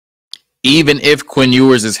Even if Quinn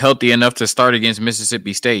Ewers is healthy enough to start against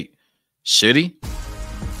Mississippi State, should he?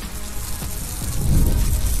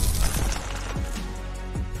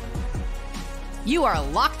 You are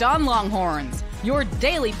Locked On Longhorns, your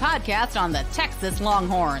daily podcast on the Texas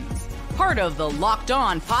Longhorns. Part of the Locked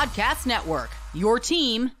On Podcast Network, your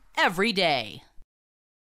team every day.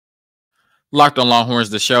 Locked On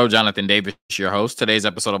Longhorns, the show. Jonathan Davis, your host. Today's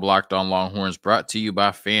episode of Locked On Longhorns brought to you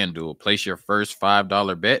by FanDuel. Place your first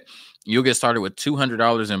 $5 bet. You'll get started with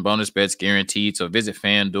 $200 in bonus bets guaranteed. So visit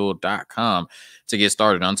FanDuel.com to get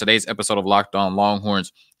started. On today's episode of Locked On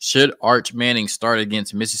Longhorns, should Arch Manning start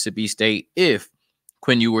against Mississippi State if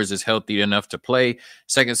Quinn Ewers is healthy enough to play?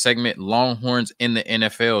 Second segment, Longhorns in the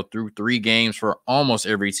NFL through 3 games for almost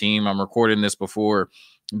every team. I'm recording this before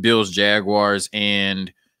Bills, Jaguars,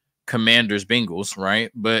 and Commanders, Bengals,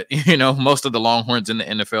 right? But, most of the Longhorns in the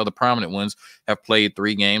NFL, the prominent ones, have played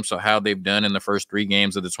 3 games. So how they've done in the first 3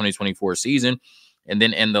 games of the 2024 season. And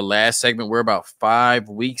then in the last segment, we're about 5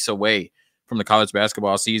 weeks away from the college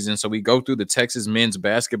basketball season. So we go through the Texas men's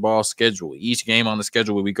basketball schedule. Each game on the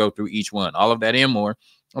schedule, we go through each one. All of that and more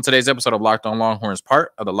on today's episode of Locked On Longhorns,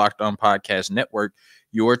 part of the Locked On Podcast Network,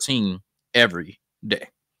 your team every day.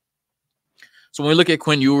 So when we look at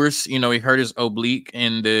Quinn Ewers, he hurt his oblique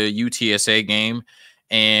in the UTSA game,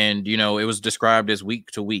 and, it was described as week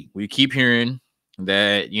to week. We keep hearing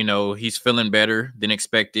that, he's feeling better than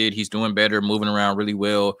expected. He's doing better, moving around really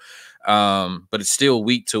well, but it's still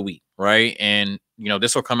week to week, right? And,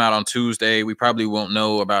 this will come out on Tuesday. We probably won't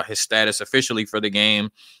know about his status officially for the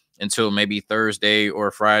game until maybe Thursday or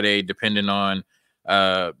Friday, depending on,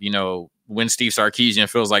 when Steve Sarkisian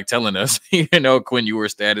feels like telling us, Quinn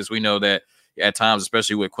Ewers' status. We know that at times,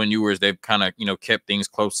 especially with Quinn Ewers, they've kind of, kept things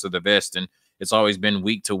close to the vest, and it's always been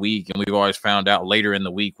week to week. And we've always found out later in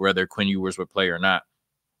the week whether Quinn Ewers would play or not.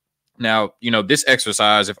 Now, this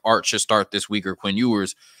exercise, if Art should start this week or Quinn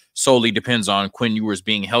Ewers, solely depends on Quinn Ewers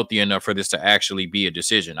being healthy enough for this to actually be a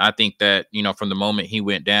decision. I think that, from the moment he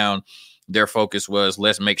went down, their focus was,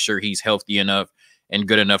 let's make sure he's healthy enough and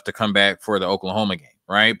good enough to come back for the Oklahoma game,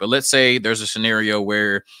 right? But let's say there's a scenario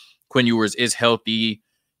where Quinn Ewers is healthy,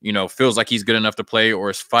 feels like he's good enough to play or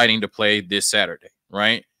is fighting to play this Saturday,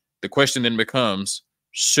 right? The question then becomes,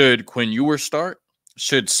 should Quinn Ewers start?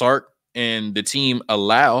 Should Sark and the team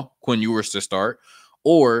allow Quinn Ewers to start?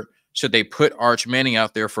 Or should they put Arch Manning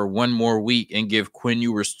out there for 1 more week and give Quinn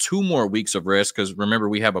Ewers 2 more weeks of rest? Because remember,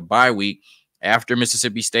 we have a bye week after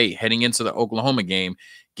Mississippi State heading into the Oklahoma game.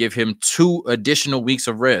 Give him 2 additional weeks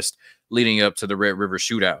of rest leading up to the Red River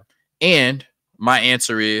Shootout. And my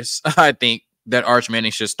answer is, I think that Arch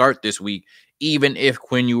Manning should start this week, even if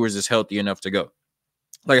Quinn Ewers is healthy enough to go.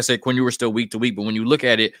 Like I said, Quinn Ewers still week to week, but when you look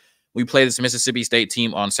at it, we play this Mississippi State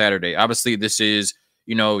team on Saturday. Obviously, this is,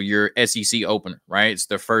 your SEC opener, right? It's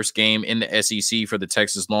the first game in the SEC for the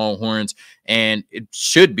Texas Longhorns, and it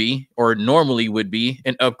should be, or normally would be,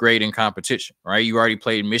 an upgrade in competition, right? You already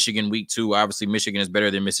played Michigan week 2. Obviously, Michigan is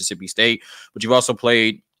better than Mississippi State, but you've also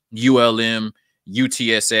played ULM,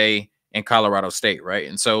 UTSA, and Colorado State, right?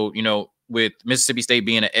 And so, with Mississippi State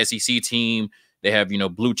being an SEC team, they have,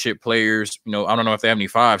 blue chip players. I don't know if they have any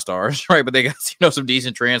 5 stars, right? But they got, some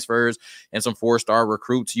decent transfers and some 4-star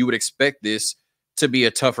recruits. You would expect this to be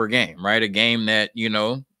a tougher game, right? A game that,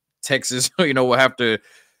 Texas, will have to,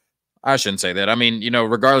 I shouldn't say that. I mean,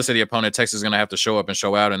 regardless of the opponent, Texas is going to have to show up and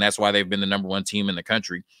show out. And that's why they've been the number 1 team in the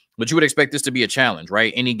country. But you would expect this to be a challenge,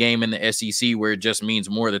 right? Any game in the SEC where it just means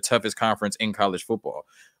more of the toughest conference in college football.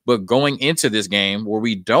 But going into this game where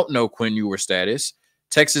we don't know Quinn Ewers' status,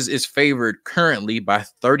 Texas is favored currently by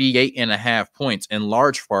 38.5 points, in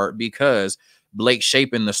large part because Blake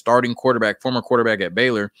Shapen, the starting quarterback, former quarterback at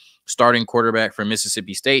Baylor, starting quarterback for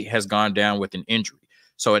Mississippi State, has gone down with an injury.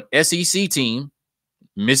 So an SEC team,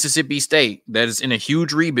 Mississippi State, that is in a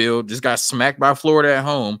huge rebuild, just got smacked by Florida at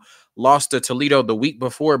home, lost to Toledo the week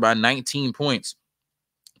before by 19 points.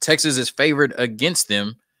 Texas is favored against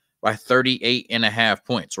them by 38.5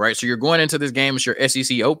 points, right? So you're going into this game as your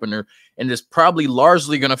SEC opener, and it's probably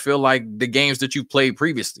largely going to feel like the games that you played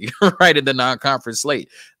previously, right, in the non-conference slate,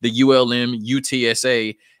 the ULM,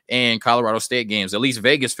 UTSA, and Colorado State games. At least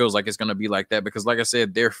Vegas feels like it's going to be like that because, like I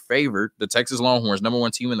said, they're favored, the Texas Longhorns, number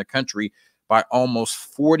 1 team in the country, by almost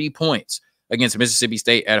 40 points against Mississippi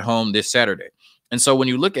State at home this Saturday. And so when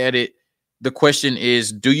you look at it, the question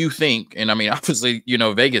is, do you think, and I mean, obviously,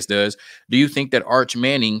 Vegas does, do you think that Arch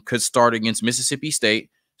Manning could start against Mississippi State,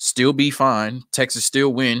 still be fine, Texas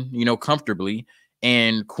still win, comfortably,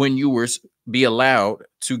 and Quinn Ewers be allowed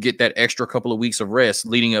to get that extra couple of weeks of rest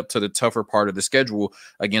leading up to the tougher part of the schedule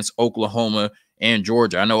against Oklahoma and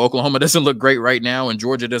Georgia. I know Oklahoma doesn't look great right now, and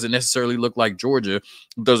Georgia doesn't necessarily look like Georgia.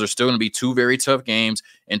 Those are still going to be two very tough games,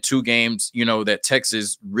 and two games, that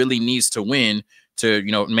Texas really needs to win to,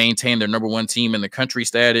 maintain their number one team in the country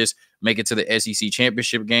status, make it to the SEC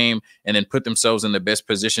championship game, and then put themselves in the best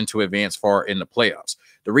position to advance far in the playoffs.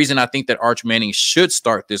 The reason I think that Arch Manning should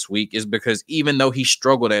start this week is because even though he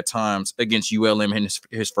struggled at times against ULM in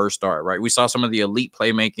his first start, right? We saw some of the elite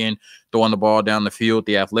playmaking, throwing the ball down the field,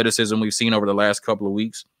 the athleticism we've seen over the last couple of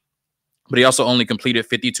weeks. But he also only completed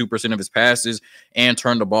 52% of his passes and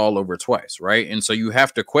turned the ball over twice, right? And so you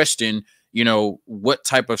have to question, what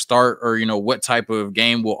type of start or, what type of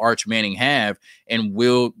game will Arch Manning have, and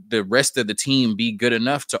will the rest of the team be good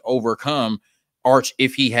enough to overcome Arch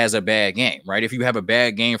if he has a bad game, right? If you have a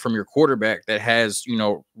bad game from your quarterback that has,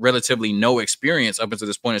 relatively no experience up until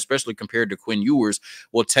this point, especially compared to Quinn Ewers,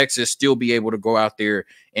 will Texas still be able to go out there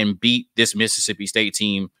and beat this Mississippi State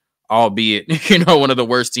team, albeit, one of the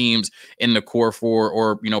worst teams in the core four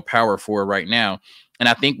or, power four right now? And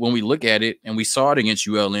I think when we look at it, and we saw it against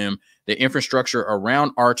ULM, the infrastructure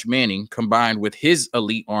around Arch Manning combined with his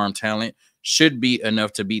elite arm talent should be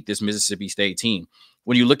enough to beat this Mississippi State team.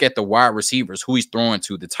 When you look at the wide receivers, who he's throwing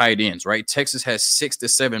to, the tight ends, right? Texas has 6 to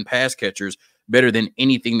 7 pass catchers, better than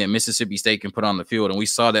anything that Mississippi State can put on the field. And we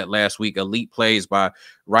saw that last week. Elite plays by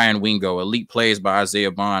Ryan Wingo, elite plays by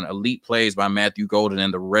Isaiah Bond, elite plays by Matthew Golden,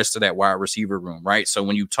 and the rest of that wide receiver room, right? So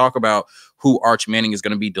when you talk about who Arch Manning is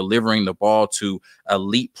going to be delivering the ball to,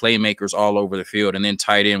 elite playmakers all over the field, and then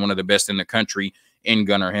tight end, one of the best in the country in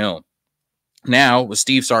Gunnar Helm. Now with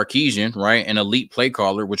Steve Sarkisian, right, an elite play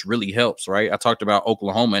caller, which really helps, right? I talked about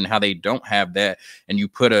Oklahoma and how they don't have that, and you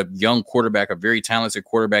put a young quarterback, a very talented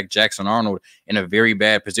quarterback, Jackson Arnold, in a very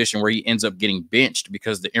bad position where he ends up getting benched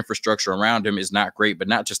because the infrastructure around him is not great, but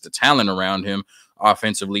not just the talent around him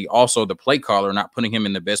offensively, also the play caller not putting him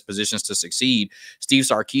in the best positions to succeed. Steve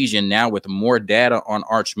Sarkisian, now with more data on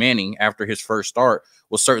Arch Manning after his first start,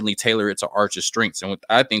 will certainly tailor it to Arch's strengths. And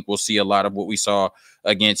I think we'll see a lot of what we saw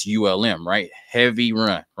against ULM, right? Heavy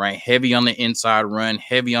run, right? Heavy on the inside run,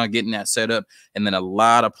 heavy on getting that set up, and then a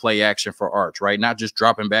lot of play action for Arch, right? Not just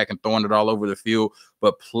dropping back and throwing it all over the field,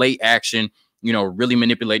 but play action, really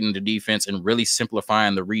manipulating the defense and really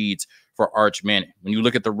simplifying the reads for Arch Manning. When you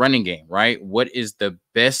look at the running game, right? What is the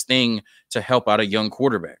best thing to help out a young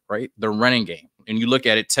quarterback, right? The running game. And you look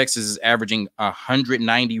at it, Texas is averaging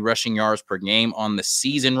 190 rushing yards per game on the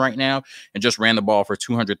season right now, and just ran the ball for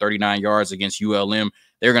 239 yards against ULM.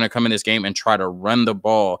 They're going to come in this game and try to run the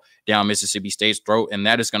ball down Mississippi State's throat, and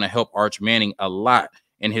that is going to help Arch Manning a lot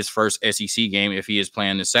in his first SEC game if he is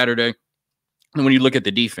playing this Saturday. And when you look at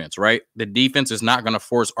the defense, right, the defense is not going to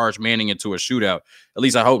force Arch Manning into a shootout. At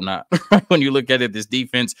least I hope not. When you look at it, this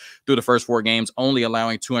defense through the first 4 games, only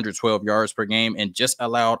allowing 212 yards per game and just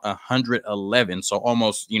allowed 111. So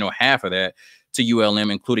almost, half of that to ULM,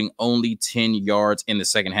 including only 10 yards in the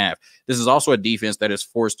second half. This is also a defense that has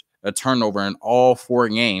forced a turnover in all 4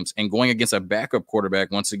 games, and going against a backup quarterback,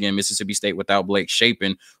 once again, Mississippi State without Blake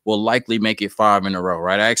Shapen, will likely make it 5 in a row,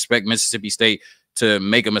 right? I expect Mississippi State to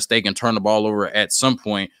make a mistake and turn the ball over at some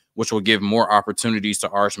point, which will give more opportunities to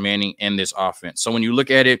Arch Manning and this offense. So when you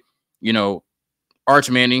look at it, Arch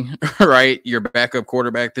Manning, right, your backup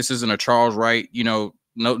quarterback, this isn't a Charles Wright, no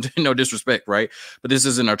disrespect, right? But this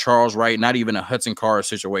isn't a Charles Wright, not even a Hudson Card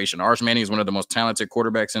situation. Arch Manning is one of the most talented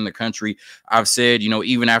quarterbacks in the country. I've said,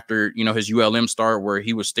 even after, his ULM start where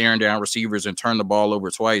he was staring down receivers and turned the ball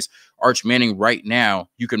over twice, Arch Manning right now,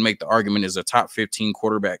 you can make the argument is a top 15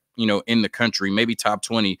 quarterback, in the country, maybe top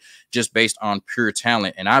 20, just based on pure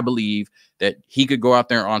talent. And I believe that he could go out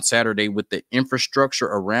there on Saturday with the infrastructure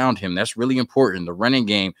around him. That's really important. The running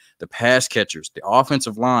game, the pass catchers, the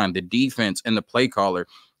offensive line, the defense, and the play caller.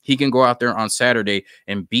 He can go out there on Saturday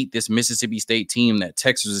and beat this Mississippi State team that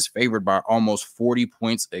Texas is favored by almost 40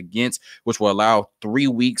 points against, which will allow 3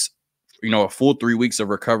 weeks, a full 3 weeks of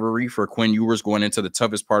recovery for Quinn Ewers going into the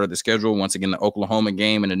toughest part of the schedule. Once again, the Oklahoma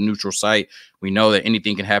game in a neutral site. We know that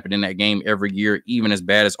anything can happen in that game every year, even as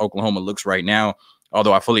bad as Oklahoma looks right now.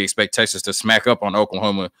 Although I fully expect Texas to smack up on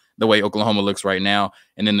Oklahoma the way Oklahoma looks right now,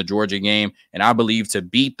 and then the Georgia game. And I believe to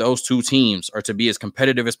beat those 2 teams, or to be as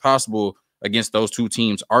competitive as possible against those 2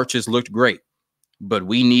 teams, Arch has looked great. But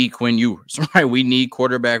we need Quinn Ewers, right? We need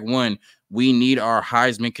quarterback 1. We need our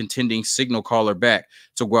Heisman contending signal caller back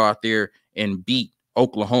to go out there and beat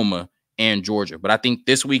Oklahoma and Georgia. But I think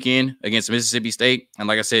this weekend against Mississippi State, and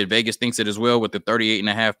like I said, Vegas thinks it as well with the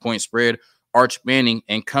 38.5 point spread, Arch Manning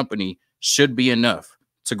and company should be enough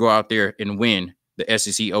to go out there and win the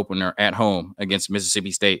SEC opener at home against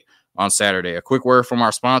Mississippi State on Saturday. A quick word from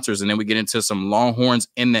our sponsors, and then we get into some Longhorns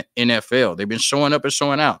in the NFL. They've been showing up and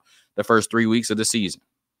showing out. the first 3 weeks of the season.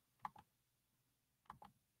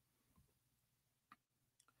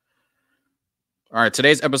 All right,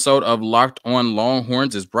 today's episode of Locked On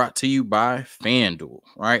Longhorns is brought to you by FanDuel. All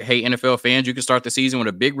right, hey, NFL fans, you can start the season with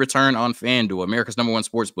a big return on FanDuel, America's #1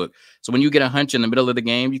 sportsbook. So when you get a hunch in the middle of the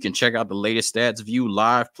game, you can check out the latest stats, view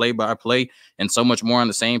live play-by-play, and so much more on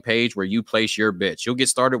the same page where you place your bets. You'll get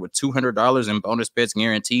started with $200 in bonus bets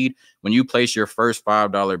guaranteed when you place your first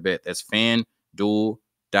 $5 bet. That's FanDuel.com.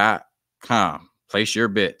 Place your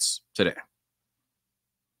bets today.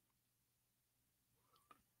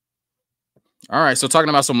 All right, so talking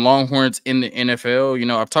about some Longhorns in the NFL,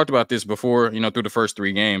 I've talked about this before, through the first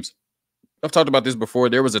 3 games. I've talked about this before.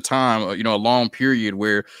 There was a time, a long period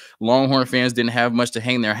where Longhorn fans didn't have much to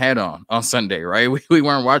hang their hat on Sunday, right? We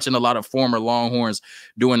weren't watching a lot of former Longhorns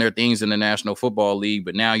doing their things in the National Football League,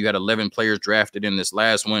 but now you had 11 players drafted in this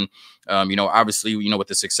last one. Obviously, with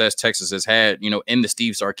the success Texas has had, in the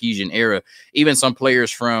Steve Sarkisian era, even some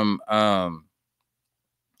players from Tom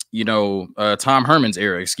Herman's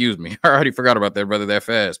era, excuse me. I already forgot about that brother that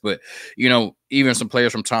fast. But, even some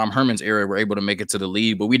players from Tom Herman's era were able to make it to the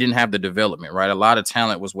league, but we didn't have the development, right? A lot of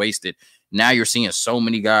talent was wasted. Now you're seeing so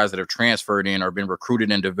many guys that have transferred in or been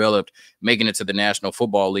recruited and developed, making it to the National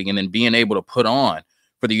Football League and then being able to put on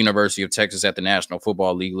for the University of Texas at the National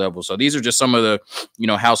Football League level. So these are just some of the,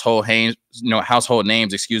 household names,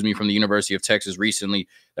 from the University of Texas recently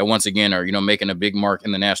that once again are, making a big mark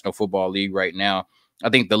in the National Football League right now. I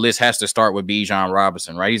think the list has to start with Bijan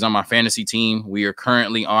Robinson, right? He's on my fantasy team. We are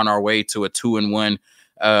currently on our way to a 2-1,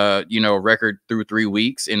 record through 3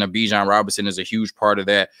 weeks. And Bijan Robinson is a huge part of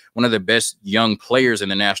that. One of the best young players in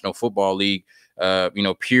the National Football League,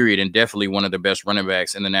 period. And definitely one of the best running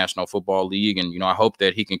backs in the National Football League. And, I hope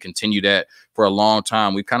that he can continue that for a long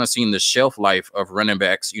time. We've kind of seen the shelf life of running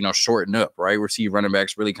backs, shorten up, right? We see running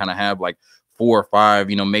backs really kind of have like 4 or 5,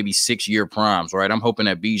 maybe 6-year primes, right? I'm hoping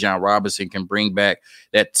that Bijan Robinson can bring back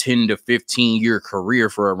that 10 to 15-year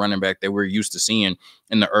career for a running back that we're used to seeing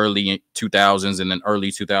in the early 2000s and then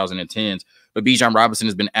early 2010s. But Bijan Robinson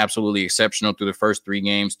has been absolutely exceptional through the first 3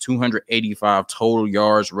 games, 285 total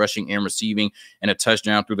yards, rushing and receiving, and a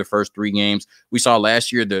touchdown through the first 3 games. We saw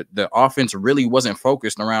last year the offense really wasn't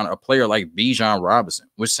focused around a player like Bijan Robinson,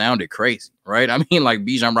 which sounded crazy, right? I mean, like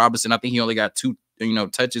Bijan Robinson, I think he only got 2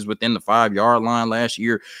 touches within the 5-yard line last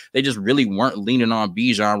year. They just really weren't leaning on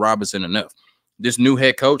Bijan Robinson enough. This new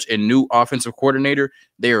head coach and new offensive coordinator,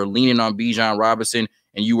 they are leaning on Bijan Robinson,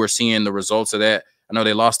 and you are seeing the results of that. I know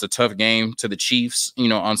they lost a tough game to the Chiefs,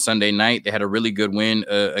 on Sunday night. They had a really good win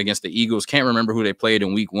against the Eagles. Can't remember who they played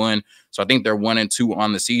in week 1. So I think they're 1-2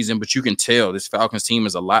 on the season, but you can tell this Falcons team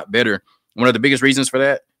is a lot better. One of the biggest reasons for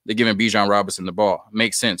that, they're giving Bijan Robinson the ball.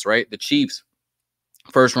 Makes sense, right? The Chiefs,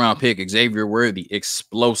 first-round pick, Xavier Worthy,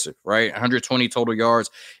 explosive, right? 120 total yards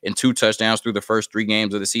and 2 touchdowns through the first 3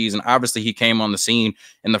 games of the season. Obviously, he came on the scene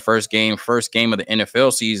in the first game of the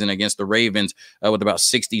NFL season against the Ravens with about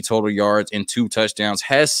 60 total yards and 2 touchdowns.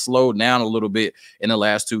 Has slowed down a little bit in the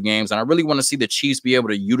last 2 games, and I really want to see the Chiefs be able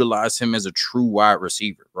to utilize him as a true wide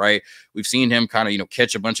receiver, right? We've seen him kind of,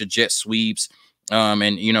 catch a bunch of jet sweeps. We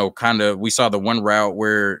saw the one route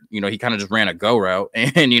where, he kind of just ran a go route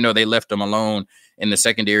and, they left him alone in the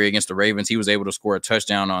secondary against the Ravens. He was able to score a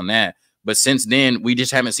touchdown on that. But since then, we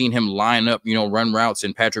just haven't seen him line up, run routes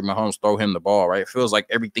and Patrick Mahomes throw him the ball, right? It feels like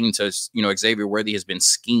everything to, Xavier Worthy has been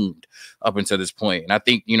schemed up until this point. And I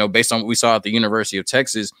think, based on what we saw at the University of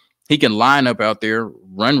Texas, he can line up out there,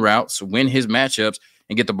 run routes, win his matchups,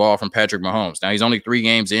 and get the ball from Patrick Mahomes. Now, he's only 3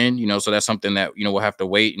 games in, so that's something that, we'll have to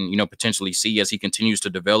wait and, potentially see as he continues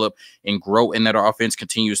to develop and grow in that offense,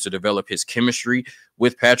 continues to develop his chemistry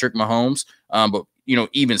with Patrick Mahomes. But,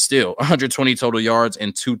 even still, 120 total yards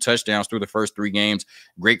and 2 touchdowns through the first 3 games.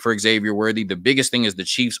 Great for Xavier Worthy. The biggest thing is the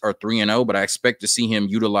Chiefs are 3-0, but I expect to see him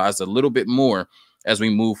utilized a little bit more as we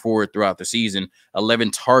move forward throughout the season.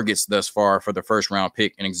 11 targets thus far for the first-round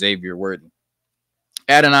pick in Xavier Worthy.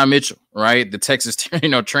 Adonai Mitchell, right? The Texas,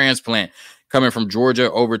 transplant coming from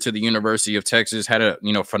Georgia over to the University of Texas, had a,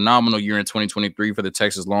 phenomenal year in 2023 for the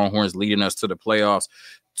Texas Longhorns, leading us to the playoffs,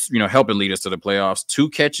 helping lead us to the playoffs. 2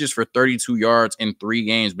 catches for 32 yards in 3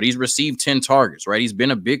 games, but he's received 10 targets, right? He's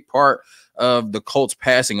been a big part of the Colts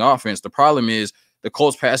passing offense. The problem is the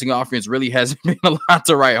Colts passing offense really hasn't been a lot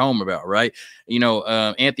to write home about, right?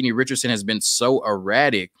 Anthony Richardson has been so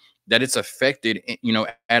erratic that it's affected,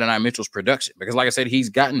 Adonai Mitchell's production. Because like I said, he's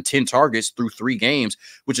gotten 10 targets through 3 games,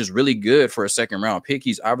 which is really good for a second-round pick.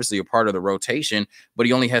 He's obviously a part of the rotation, but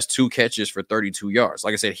he only has 2 catches for 32 yards.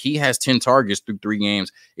 Like I said, he has 10 targets through 3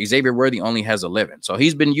 games. Xavier Worthy only has 11. So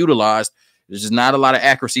he's been utilized. There's just not a lot of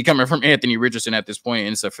accuracy coming from Anthony Richardson at this point,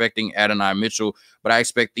 and it's affecting Adonai Mitchell. But I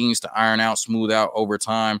expect things to iron out, smooth out over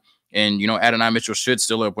time. And, you know, Adonai Mitchell should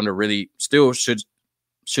still up when a really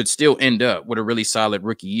should still end up with a really solid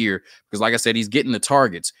rookie year, because like I said, he's getting the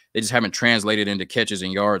targets. They just haven't translated into catches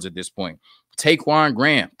and yards at this point. Taquan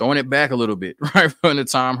Graham, throwing it back a little bit, right from the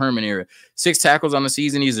Tom Herman era. 6 tackles on the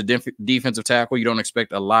season. He's a defensive tackle. You don't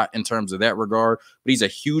expect a lot in terms of that regard, but he's a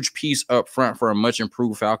huge piece up front for a much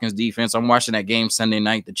improved Falcons defense. I'm watching that game Sunday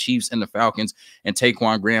night, the Chiefs and the Falcons, and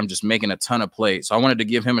Taquan Graham just making a ton of plays. So I wanted to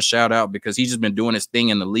give him a shout out because he's just been doing his thing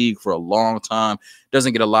in the league for a long time.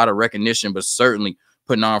 Doesn't get a lot of recognition, but certainly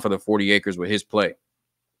putting on for the 40 acres with his play.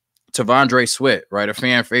 T'Vondre Sweat, right? A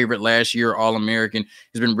fan favorite last year, All-American.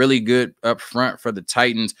 He's been really good up front for the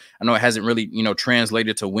Titans. I know it hasn't really, you know,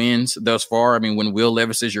 translated to wins thus far. I mean, when Will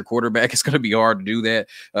Levis is your quarterback, it's going to be hard to do that.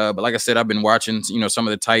 But like I said, I've been watching, you know, some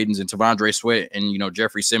of the Titans, and T'Vondre Sweat and, you know,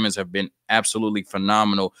 Jeffrey Simmons have been absolutely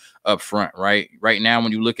phenomenal up front, right? Right now,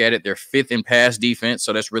 when you look at it, they're 5th in pass defense,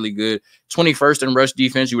 so that's really good. 21st in rush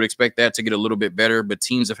defense. You would expect that to get a little bit better, but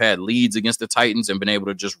teams have had leads against the Titans and been able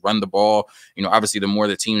to just run the ball. You know, obviously, the more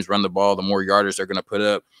the teams run the ball, the more yardage they're going to put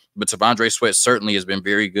up. But T'Vondre Sweat certainly has been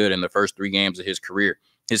very good in the first 3 games of his career.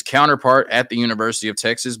 His counterpart at the University of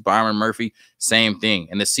Texas, Byron Murphy, same thing.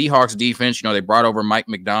 And the Seahawks defense, you know, they brought over Mike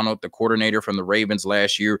McDonald, the coordinator from the Ravens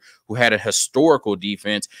last year, who had a historical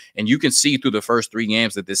defense. And you can see through the first 3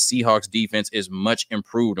 games that the Seahawks defense is much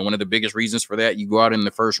improved. And one of the biggest reasons for that, you go out in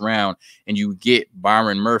the first round and you get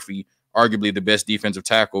Byron Murphy, arguably the best defensive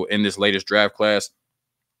tackle in this latest draft class.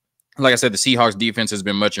 Like I said, the Seahawks defense has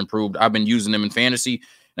been much improved. I've been using them in fantasy.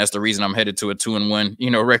 That's the reason I'm headed to a 2-1, you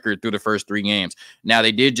know, record through the first 3 games. Now,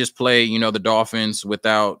 they did just play, you know, the Dolphins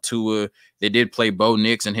without Tua. They did play Bo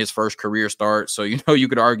Nix in his first career start. So, you know, you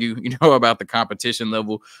could argue, you know, about the competition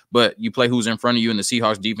level, but you play who's in front of you, and the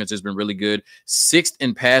Seahawks defense has been really good. 6th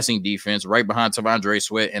in passing defense, right behind T'Vondre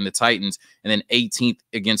Sweat and the Titans, and then 18th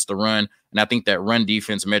against the run. And I think that run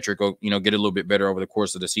defense metric will, you know, get a little bit better over the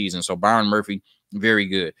course of the season. So Byron Murphy, very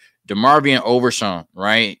good. DeMarvion Overshown,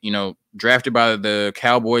 right? You know, drafted by the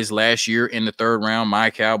Cowboys last year in the 3rd round. My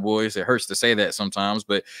Cowboys. It hurts to say that sometimes,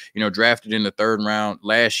 but, you know, drafted in the 3rd round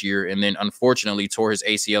last year, and then unfortunately tore his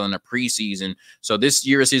ACL in the preseason. So this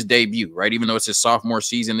year is his debut, right? Even though it's his sophomore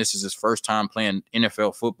season, this is his first time playing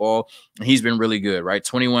NFL football. And he's been really good, right?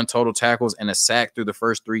 21 total tackles and a sack through the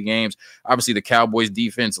first 3 games. Obviously, the Cowboys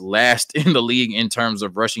defense last in the league in terms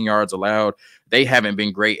of rushing yards allowed. They haven't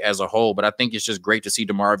been great as a whole, but I think it's just great to see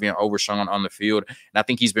DeMarvion Overshown on the field. And I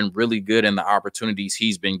think he's been really good in the opportunities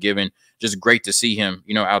he's been given. Just great to see him,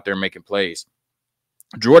 you know, out there making plays.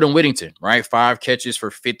 Jordan Whittington, right? 5 catches for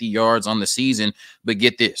 50 yards on the season. But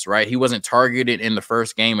get this, right? He wasn't targeted in the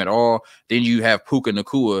first game at all. Then you have Puka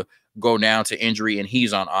Nacua go down to injury, and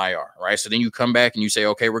he's on IR, right? So then you come back and you say,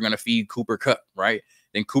 okay, we're going to feed Cooper Kupp, right?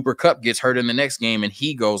 Then Cooper Kupp gets hurt in the next game, and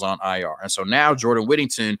he goes on IR. And so now Jordan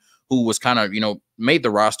Whittington, who was kind of, you know, made the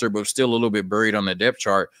roster, but still a little bit buried on the depth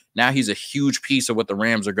chart. Now he's a huge piece of what the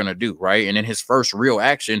Rams are going to do, right? And in his first real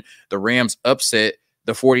action, the Rams upset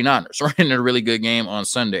the 49ers, right, in a really good game on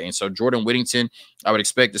Sunday. And so Jordan Whittington, I would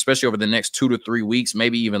expect, especially over the next 2 to 3 weeks,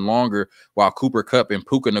 maybe even longer, while Cooper Kupp and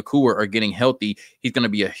Puka Nacua are getting healthy, he's going to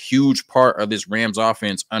be a huge part of this Rams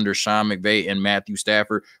offense under Sean McVay and Matthew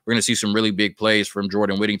Stafford. We're going to see some really big plays from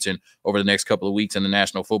Jordan Whittington over the next couple of weeks in the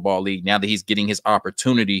National Football League, now that he's getting his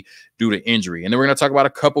opportunity due to injury. And then we're going to talk about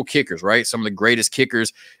a couple kickers, right? Some of the greatest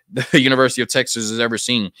kickers the University of Texas has ever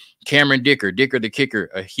seen. Cameron Dicker the kicker,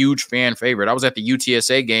 a huge fan favorite. I was at the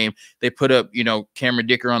UTSA game. They put up, you know, Cameron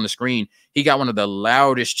Dicker on the screen. He got one of the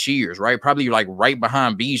loudest cheers, right? Probably like right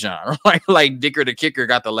behind Bijan, right? Like Dicker the kicker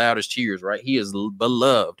got the loudest cheers, right? He is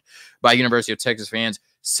beloved by University of Texas fans.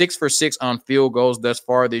 6 for 6 on field goals thus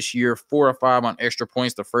far this year, 4 or 5 on extra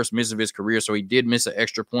points, the first miss of his career. So he did miss an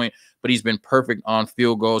extra point, but he's been perfect on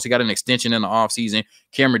field goals. He got an extension in the offseason.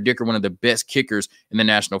 Cameron Dicker, one of the best kickers in the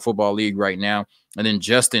National Football League right now. And then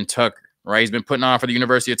Justin Tucker, right? He's been putting on for the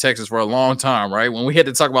University of Texas for a long time, right? When we had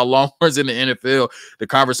to talk about Longhorns in the NFL, the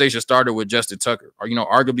conversation started with Justin Tucker, or, you know,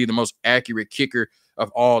 arguably the most accurate kicker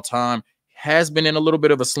of all time. Has been in a little bit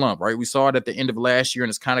of a slump, right? We saw it at the end of last year, and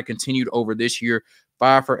it's kind of continued over this year.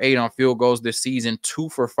 5 for 8 on field goals this season, 2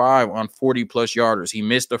 for 5 on 40-plus yarders. He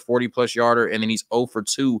missed a 40-plus yarder, and then he's 0 for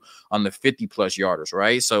 2 on the 50-plus yarders,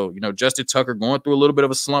 right? So, you know, Justin Tucker going through a little bit of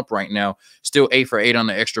a slump right now, still 8 for 8 on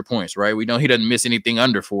the extra points, right? We know he doesn't miss anything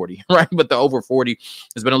under 40, right? But the over 40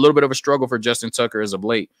 has been a little bit of a struggle for Justin Tucker as of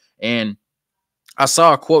late. And I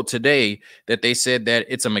saw a quote today that they said that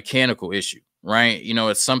it's a mechanical issue, right? You know,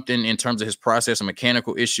 it's something in terms of his process, a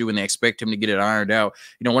mechanical issue, and they expect him to get it ironed out.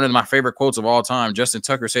 You know, one of my favorite quotes of all time, Justin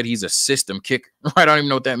Tucker said he's a system kicker, right? I don't even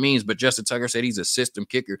know what that means, but Justin Tucker said he's a system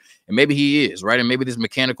kicker, and maybe he is, right? And maybe this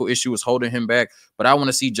mechanical issue is holding him back, but I want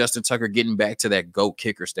to see Justin Tucker getting back to that GOAT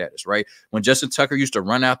kicker status, right? When Justin Tucker used to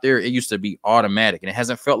run out there, it used to be automatic, and it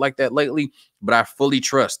hasn't felt like that lately, but I fully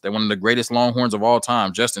trust that one of the greatest Longhorns of all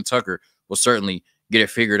time, Justin Tucker, will certainly get it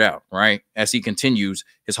figured out, right, as he continues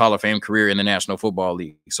his Hall of Fame career in the National Football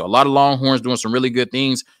League. So a lot of Longhorns doing some really good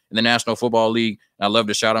things in the National Football League. And I love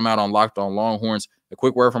to shout them out on Locked On Longhorns. A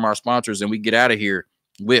quick word from our sponsors, and we get out of here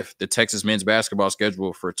with the Texas men's basketball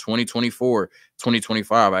schedule for 2024-2025.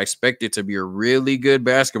 I expect it to be a really good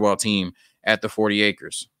basketball team at the 40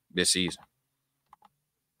 acres this season.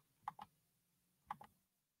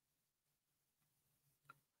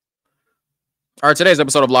 All right, today's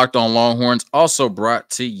episode of Locked On Longhorns also brought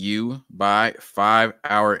to you by 5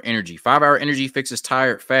 Hour Energy. 5 Hour Energy fixes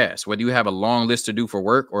tired fast. Whether you have a long list to do for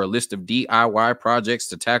work or a list of DIY projects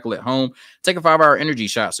to tackle at home, take a 5 Hour Energy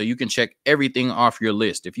shot so you can check everything off your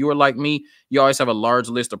list. If you are like me, you always have a large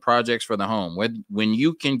list of projects for the home. When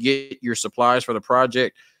you can get your supplies for the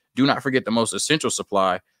project, do not forget the most essential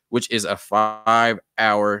supply, which is a 5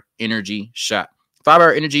 Hour Energy shot. 5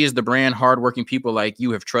 Hour Energy is the brand hardworking people like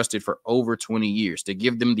you have trusted for over 20 years to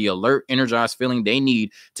give them the alert, energized feeling they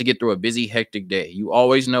need to get through a busy, hectic day. You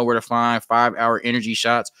always know where to find 5 Hour Energy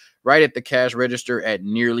shots right at the cash register at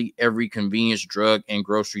nearly every convenience, drug, and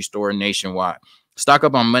grocery store nationwide. Stock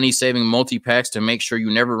up on money-saving multi-packs to make sure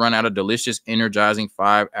you never run out of delicious, energizing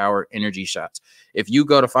 5 Hour Energy shots. If you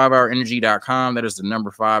go to 5hourenergy.com, that is the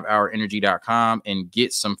number 5hourenergy.com, and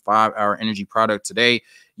get some 5 Hour Energy product today,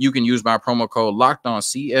 you can use my promo code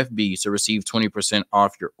LOCKEDONCFB to receive 20%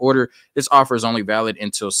 off your order. This offer is only valid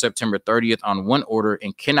until September 30th on one order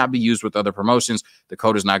and cannot be used with other promotions. The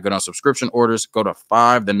code is not good on subscription orders. Go to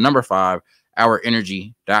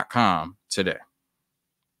 5hourenergy.com today.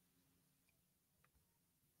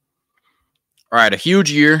 All right, a huge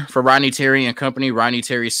year for Rodney Terry and company. Rodney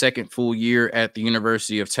Terry's second full year at the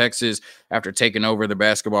University of Texas after taking over the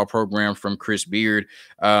basketball program from Chris Beard.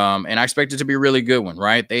 And I expect it to be a really good one,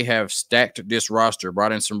 right? They have stacked this roster,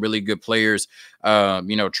 brought in some really good players.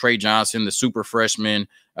 Trey Johnson, the super freshman.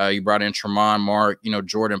 You brought in Tremont Mark,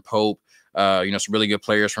 Jordan Pope. Some really good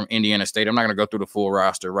players from Indiana State. I'm not going to go through the full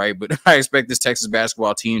roster, right? But I expect this Texas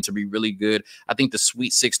basketball team to be really good. I think the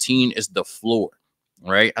Sweet 16 is the floor.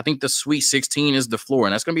 Right. I think the Sweet 16 is the floor,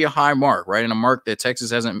 and that's going to be a high mark, right? And a mark that Texas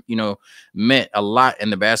hasn't, met a lot in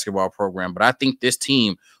the basketball program. But I think this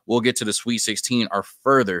team will get to the Sweet 16 or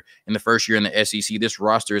further in the first year in the SEC. This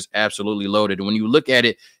roster is absolutely loaded. And when you look at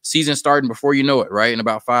it, season starting before you know it, right? In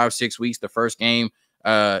about 5-6 weeks, the first game,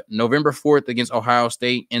 November 4th against Ohio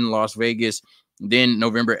State in Las Vegas, then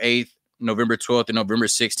November 8th. November 12th and November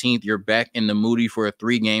 16th, you're back in the Moody for a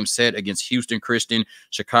 3-game set against Houston Christian,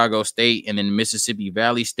 Chicago State, and then Mississippi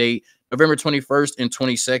Valley State. November 21st and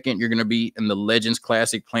 22nd, you're going to be in the Legends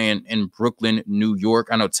Classic playing in Brooklyn, New York.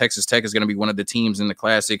 I know Texas Tech is going to be one of the teams in the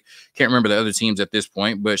Classic. Can't remember the other teams at this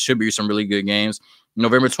point, but should be some really good games.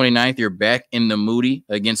 November 29th, you're back in the Moody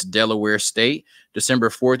against Delaware State. December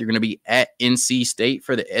 4th, you're going to be at NC State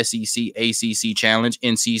for the SEC ACC Challenge.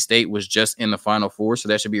 NC State was just in the Final Four, so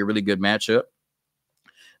that should be a really good matchup.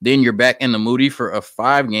 Then you're back in the Moody for a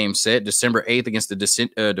 5-game set, December 8th against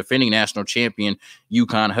the defending national champion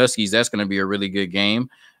UConn Huskies. That's going to be a really good game.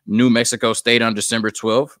 New Mexico State on December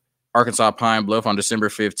 12th, Arkansas Pine Bluff on December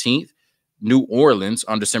 15th, New Orleans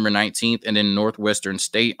on December 19th, and then Northwestern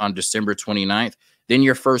State on December 29th. Then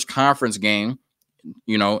your first conference game,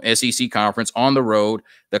 SEC conference on the road,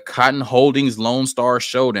 the Cotton Holdings Lone Star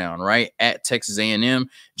Showdown, right, at Texas A&M,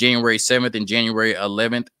 January 7th and January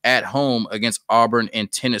 11th, at home against Auburn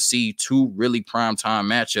and Tennessee, 2 really primetime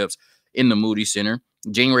matchups in the Moody Center.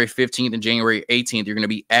 January 15th and January 18th, you're going to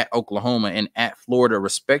be at Oklahoma and at Florida,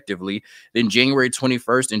 respectively. Then January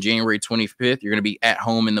 21st and January 25th, you're going to be at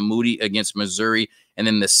home in the Moody against Missouri. And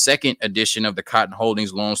then the second edition of the Cotton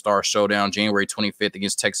Holdings Lone Star Showdown, January 25th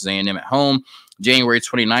against Texas A&M at home. January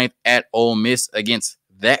 29th at Ole Miss against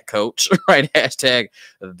that coach, right? Hashtag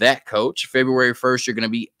that coach. February 1st, you're going to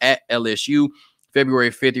be at LSU. February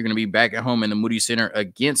 5th, you're going to be back at home in the Moody Center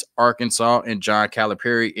against Arkansas and John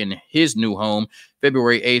Calipari in his new home.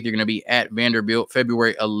 February 8th, you're going to be at Vanderbilt.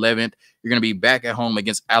 February 11th, you're going to be back at home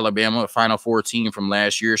against Alabama, a Final Four team from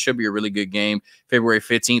last year. Should be a really good game. February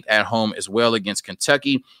 15th at home as well against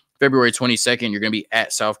Kentucky. February 22nd, you're going to be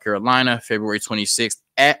at South Carolina. February 26th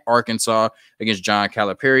at Arkansas against John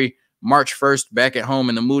Calipari. March 1st, back at home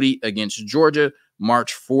in the Moody against Georgia.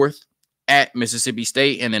 March 4th at Mississippi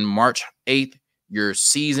State. And then March 8th, your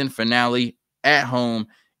season finale at home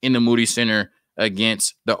in the Moody Center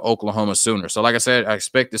against the Oklahoma Sooners. So like I said, I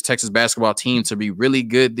expect this Texas basketball team to be really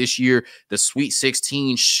good this year. The Sweet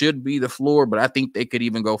 16 should be the floor, but I think they could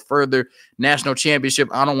even go further. National championship,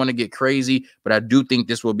 I don't want to get crazy, but I do think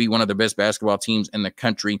this will be one of the best basketball teams in the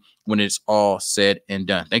country when it's all said and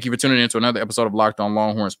done. Thank you for tuning in to another episode of Locked On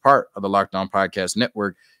Longhorns, part of the Locked On Podcast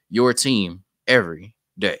Network, your team every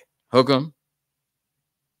day. Hook 'em.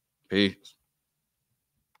 Peace.